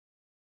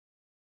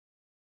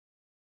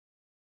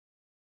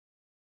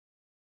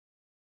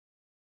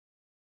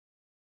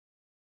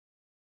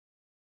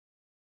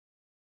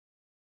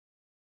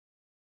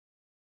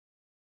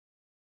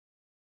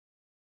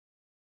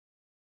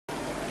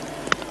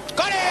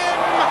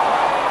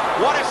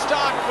What a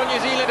start for New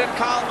Zealand and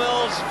Kyle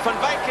Mills. Van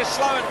Wyk is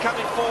slow in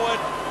coming forward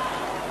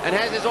and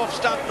has his off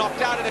stump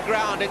knocked out of the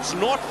ground. It's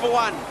 0 for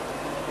 1.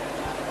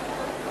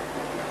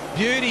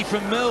 Beauty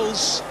from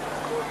Mills,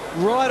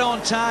 right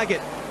on target.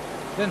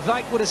 Van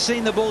Wyk would have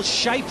seen the ball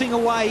shaping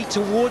away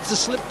towards the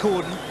slip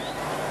cordon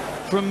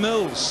from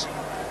Mills.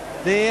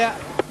 There,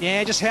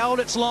 yeah, just held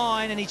its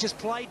line and he just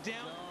played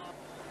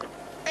down.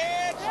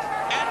 Edge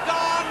and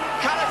gone.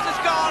 Cullis is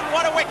gone.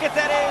 What a wicket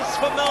that is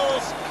for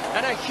Mills.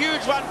 And a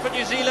huge one for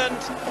New Zealand.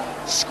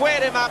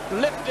 Squared him up,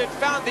 lifted,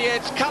 found the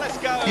edge. Cullis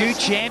goes. New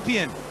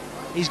champion.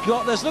 He's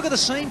got this. Look at the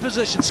seam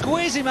position.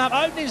 Squares him up,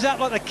 opens up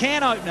like the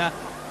can opener.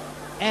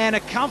 And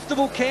a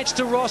comfortable catch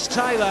to Ross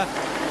Taylor.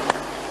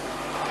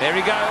 There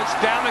he goes,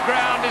 down the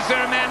ground. Is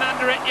there a man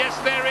under it? Yes,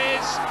 there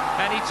is.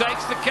 And he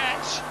takes the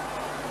catch.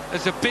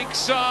 There's a big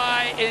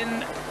sigh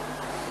in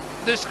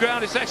this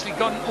ground. It's actually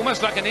gone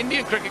almost like an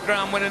Indian cricket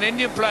ground when an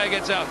Indian player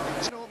gets out.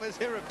 Almost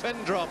hear a pin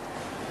drop.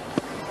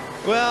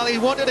 Well, he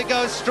wanted to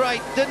go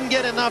straight, didn't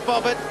get enough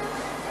of it.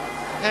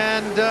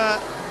 And a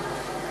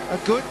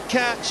good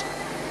catch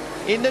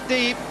in the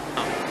deep.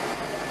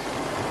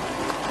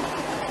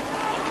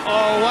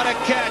 Oh, what a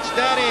catch.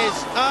 That is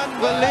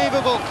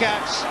unbelievable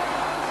catch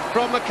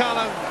from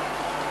McMillan.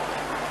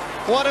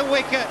 What a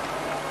wicket.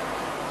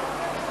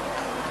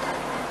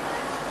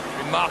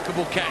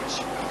 Remarkable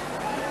catch.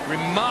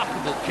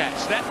 Remarkable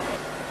catch. That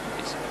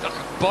it's like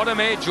a bottom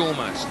edge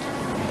almost.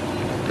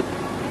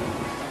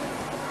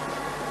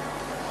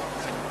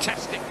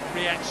 Fantastic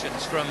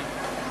reactions from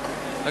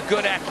a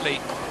good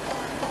athlete.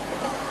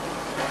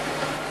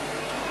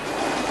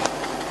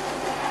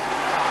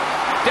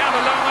 Down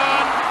the long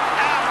on.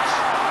 Out.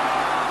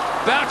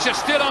 Boucher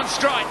still on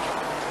strike,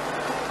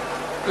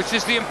 which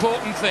is the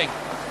important thing.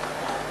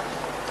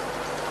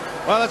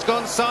 Well, it's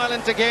gone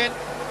silent again.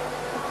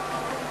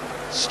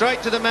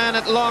 Straight to the man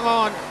at long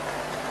on.